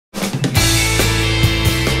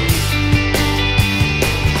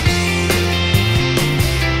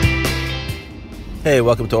Hey,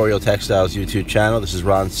 welcome to Oriole Textile's YouTube channel. This is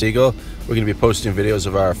Ron Siegel. We're going to be posting videos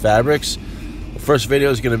of our fabrics. The first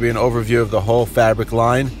video is going to be an overview of the whole fabric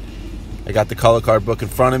line. I got the color card book in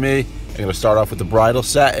front of me. I'm going to start off with the bridal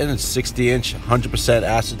satin. It's 60-inch, 100%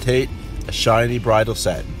 acetate, a shiny bridal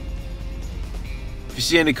satin. If you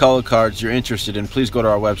see any color cards you're interested in, please go to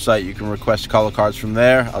our website. You can request color cards from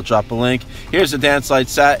there. I'll drop a link. Here's the Dance Light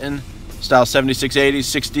satin, style 7680,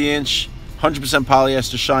 60-inch, 100%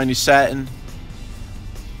 polyester shiny satin.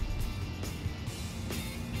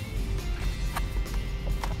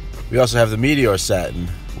 We also have the Meteor satin,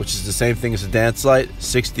 which is the same thing as the Dance Light,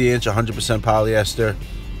 60-inch, 100% polyester,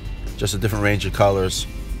 just a different range of colors.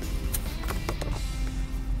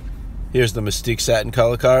 Here's the Mystique satin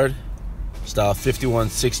color card, style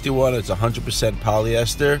 5161. It's 100%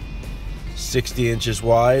 polyester, 60 inches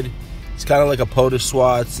wide. It's kind of like a pot de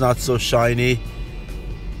soie. It's not so shiny.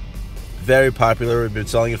 Very popular. We've been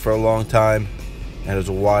selling it for a long time, and there's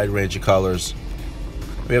a wide range of colors.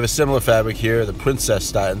 We have a similar fabric here, the Princess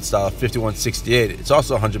satin, style 5168. It's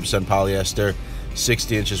also 100% polyester,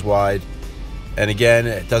 60 inches wide. And again,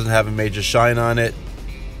 it doesn't have a major shine on it.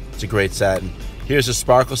 It's a great satin. Here's a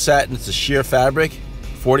Sparkle satin. It's a sheer fabric,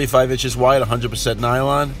 45 inches wide, 100%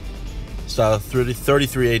 nylon, style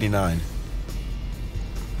 3389.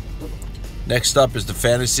 Next up is the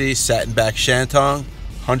Fantasy satin back shantung,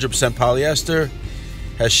 100% polyester.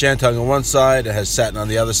 Has shantung on one side, it has satin on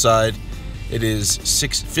the other side. It is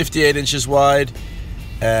 58 inches wide,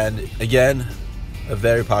 and again, a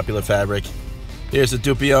very popular fabric. Here's the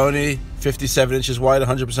Dupioni, 57 inches wide,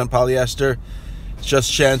 100% polyester. It's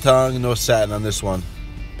just shantung, no satin on this one.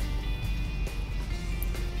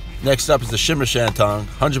 Next up is the Shimmer shantung,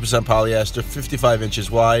 100% polyester, 55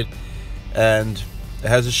 inches wide, and it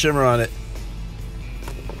has a shimmer on it.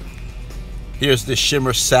 Here's the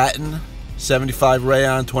Shimmer satin, 75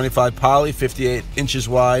 rayon, 25 poly, 58 inches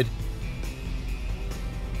wide.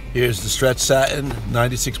 Here's the Stretch satin,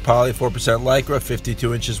 96 poly, 4% lycra,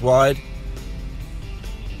 52 inches wide.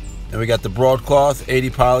 And we got the Broadcloth, 80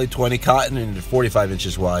 poly, 20 cotton, and 45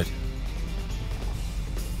 inches wide.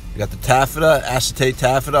 We got the Taffeta, acetate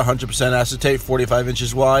taffeta, 100% acetate, 45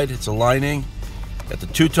 inches wide. It's a lining. Got the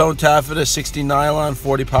Two-Tone taffeta, 60 nylon,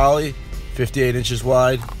 40 poly, 58 inches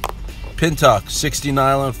wide. Pintuck, 60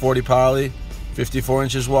 nylon, 40 poly, 54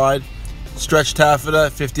 inches wide. Stretch taffeta,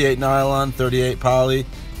 58 nylon, 38 poly,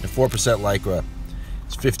 and 4% lycra.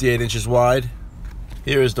 It's 58 inches wide.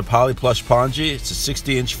 Here is the Poly Plush Pongee. It's a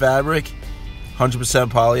 60-inch fabric, 100%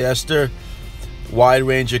 polyester, wide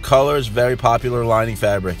range of colors, very popular lining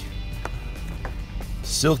fabric.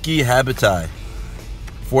 Silky Habitat,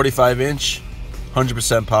 45-inch,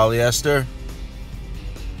 100% polyester.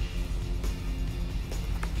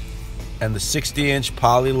 And the 60-inch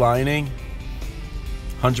poly lining,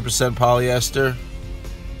 100% polyester.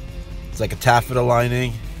 It's like a taffeta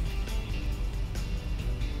lining.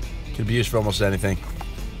 Can be used for almost anything.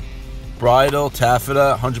 Bridal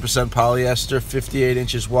taffeta, 100% polyester, 58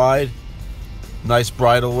 inches wide. Nice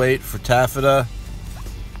bridal weight for taffeta.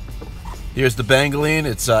 Here's the Bangoline.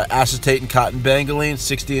 It's acetate and cotton Bangoline,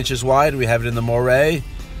 60 inches wide. We have it in the moire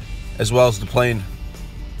as well as the plain.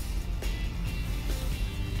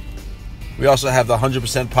 We also have the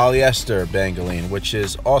 100% polyester Bangoline, which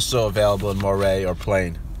is also available in moire or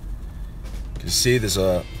plain. You can see there's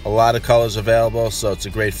a lot of colors available, so it's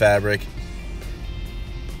a great fabric.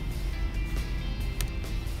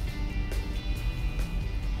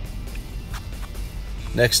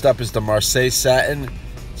 Next up is the Marseille satin.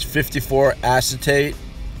 It's 54 acetate,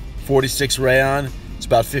 46 rayon. It's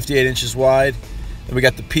about 58 inches wide. Then we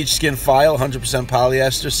got the Peach Skin File, 100%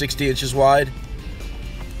 polyester, 60 inches wide.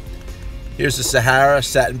 Here's the Sahara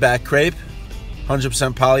satin back crepe,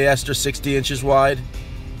 100% polyester, 60 inches wide.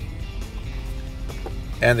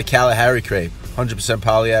 And the Kalahari crepe, 100%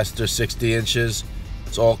 polyester, 60 inches.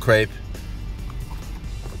 It's all crepe.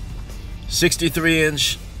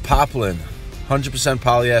 63-inch poplin, 100%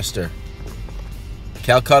 polyester.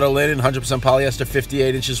 Calcutta linen, 100% polyester,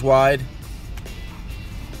 58 inches wide.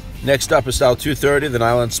 Next up is style 230, the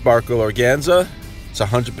Nylon Sparkle Organza. It's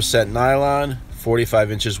 100% nylon,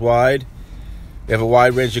 45 inches wide. We have a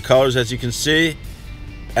wide range of colors, as you can see.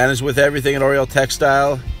 And as with everything at Oriole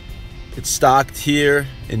Textile, it's stocked here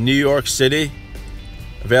in New York City.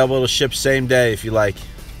 Available to ship same day if you like.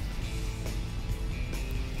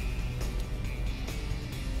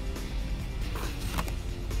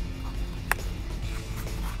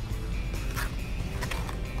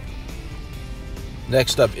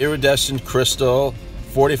 Next up, Iridescent Crystal,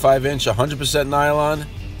 45-inch, 100% nylon,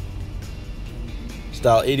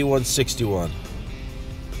 style 8161.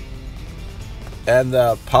 and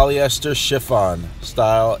the polyester chiffon,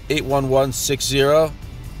 style 81160.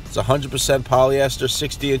 It's 100% polyester,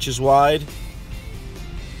 60 inches wide.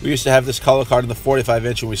 We used to have this color card in the 45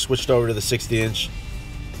 inch when we switched over to the 60 inch.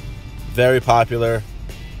 Very popular.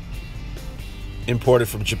 Imported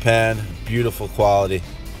from Japan. Beautiful quality.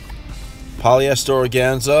 Polyester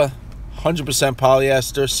organza, 100%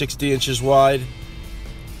 polyester, 60 inches wide.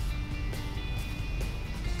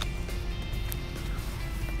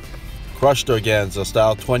 Crushed organza,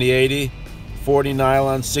 style 2080, 40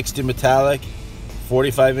 nylon, 60 metallic,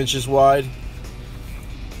 45 inches wide.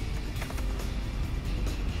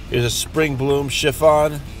 Here's a spring bloom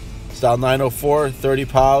chiffon, style 904, 30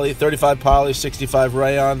 poly, 35 poly, 65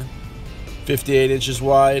 rayon, 58 inches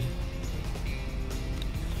wide.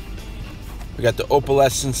 We got the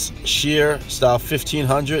opalescence sheer, style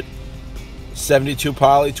 1500, 72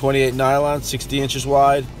 poly, 28 nylon, 60 inches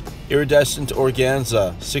wide. Iridescent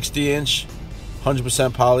organza, 60 inch,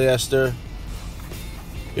 100% polyester.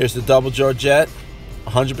 Here's the double georgette,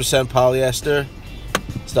 100% polyester,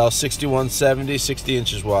 style 6170, 60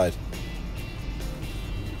 inches wide.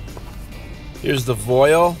 Here's the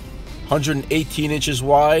voile, 118 inches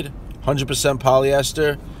wide, 100%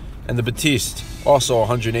 polyester, and the batiste, also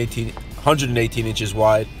 118 inches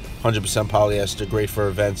wide, 100% polyester, great for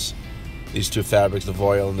events. These two fabrics, the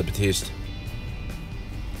voile and the batiste.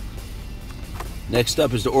 Next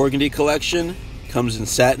up is the organdy collection. Comes in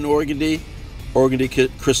satin organdy, organdy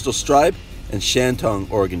crystal stripe, and shantung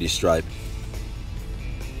organdy stripe.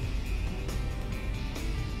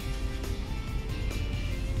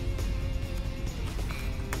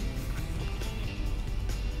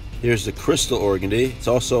 Here's the crystal organdy. It's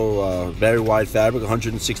also a very wide fabric,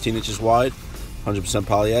 116 inches wide, 100%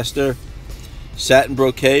 polyester. Satin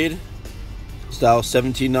brocade, style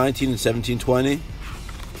 1719 and 1720.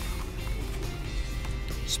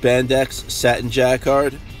 Spandex satin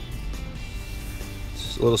jacquard.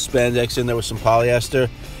 There's a little spandex in there with some polyester.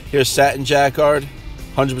 Here's satin jacquard,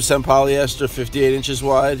 100% polyester, 58 inches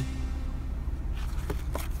wide.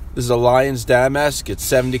 This is a lion's damask. It's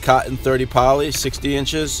 70 cotton, 30 poly, 60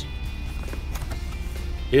 inches.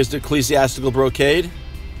 Here's the ecclesiastical brocade.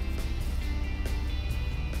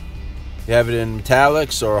 You have it in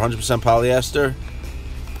metallics or 100% polyester.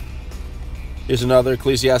 Here's another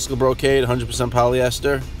ecclesiastical brocade, 100%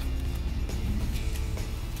 polyester.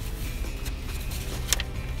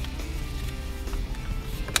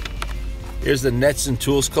 Here's the nets and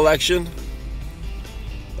tools collection,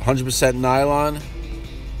 100% nylon.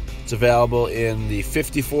 It's available in the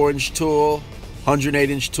 54-inch tool,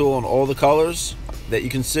 108-inch tool in all the colors that you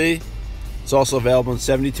can see. It's also available in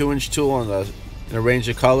 72-inch tool in a range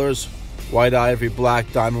of colors, white ivory,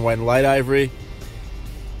 black, diamond white, and light ivory.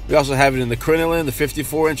 We also have it in the crinoline, the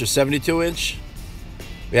 54-inch or 72-inch.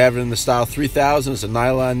 We have it in the style 3000, it's a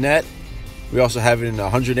nylon net. We also have it in a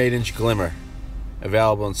 108-inch glimmer,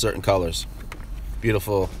 available in certain colors.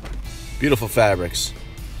 Beautiful, beautiful fabrics.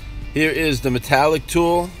 Here is the metallic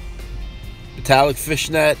tool, metallic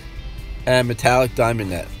fishnet, and metallic diamond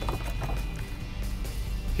net.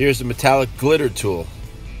 Here's the metallic glitter tool,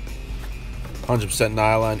 100%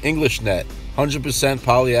 nylon, English net, 100%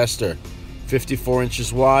 polyester, 54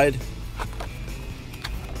 inches wide.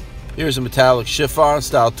 Here's a metallic chiffon,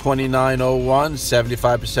 style 2901,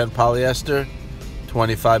 75% polyester,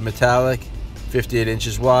 25 metallic, 58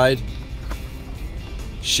 inches wide.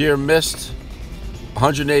 Sheer mist,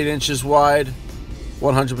 108 inches wide,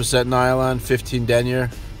 100% nylon, 15 denier.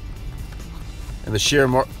 And the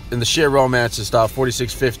sheer romance is style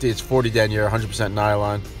 4650, it's 40 denier, 100%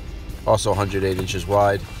 nylon, also 108 inches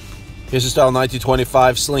wide. Here's the style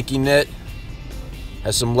 1925 slinky knit.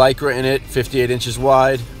 Has some lycra in it, 58 inches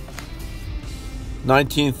wide.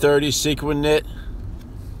 1930 sequin knit.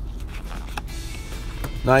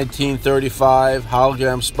 1935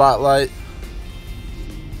 hologram spotlight.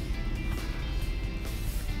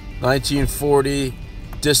 1940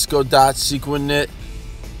 disco dot sequin knit.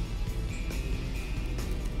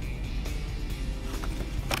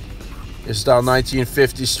 It's style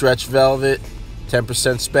 1950 stretch velvet, 10%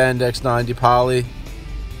 spandex, 90 poly,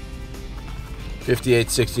 58,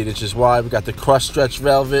 16 inches wide. We got the crust stretch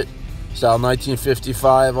velvet, style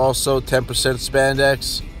 1955, also 10%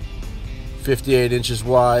 spandex, 58 inches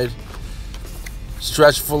wide.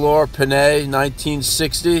 Stretch velour Panay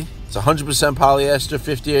 1960, it's 100% polyester,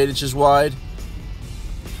 58 inches wide.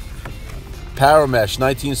 Paramesh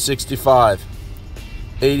 1965,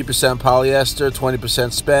 80% polyester, 20%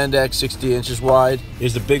 spandex, 60 inches wide.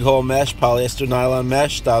 Here's the big hole mesh, polyester nylon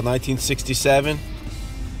mesh, style 1967.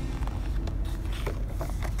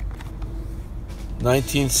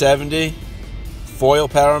 1970, foil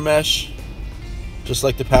power mesh, just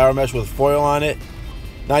like the power mesh with foil on it.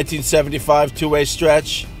 1975 two-way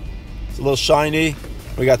stretch. It's a little shiny.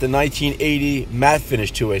 We got the 1980 matte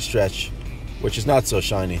finish two-way stretch, which is not so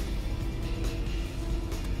shiny.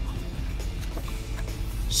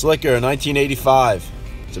 Slicker 1985.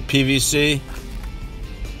 It's a PVC,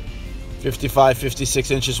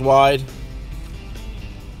 55-56 inches wide.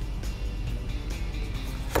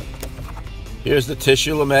 Here's the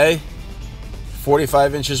tissue lame,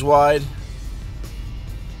 45 inches wide.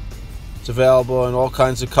 It's available in all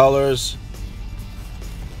kinds of colors.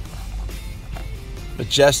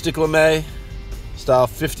 Majestic lame, style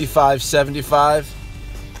 55-75.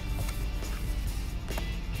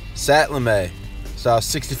 Satin lame, style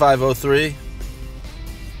 65-03.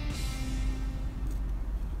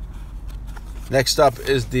 Next up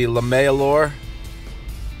is the lame allure.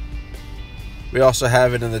 We also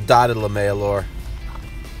have it in the dotted lame allure,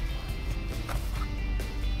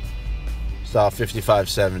 style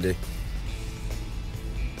 55-70.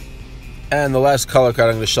 And the last color card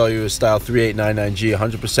I'm going to show you is style 3899G,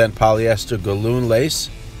 100% polyester galloon lace,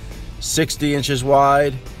 60 inches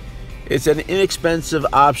wide. It's an inexpensive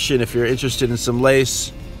option if you're interested in some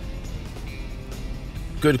lace.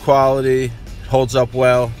 Good quality, holds up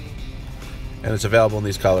well, and it's available in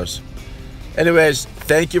these colors. Anyways,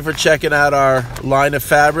 thank you for checking out our line of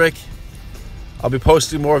fabric. I'll be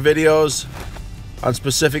posting more videos on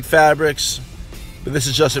specific fabrics, but this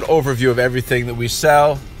is just an overview of everything that we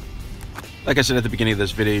sell. Like I said at the beginning of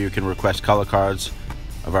this video, you can request color cards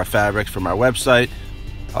of our fabrics from our website.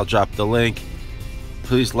 I'll drop the link.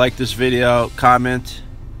 Please like this video, comment,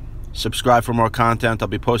 subscribe for more content. I'll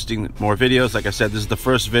be posting more videos. Like I said, this is the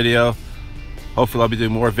first video. Hopefully I'll be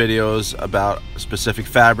doing more videos about specific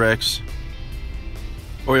fabrics.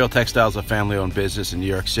 Oriole Textile is a family-owned business in New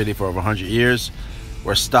York City for over 100 years.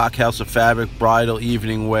 We're a stock house of fabric, bridal,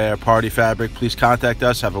 evening wear, party fabric. Please contact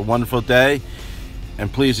us. Have a wonderful day.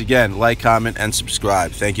 And please, again, like, comment, and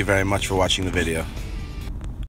subscribe. Thank you very much for watching the video.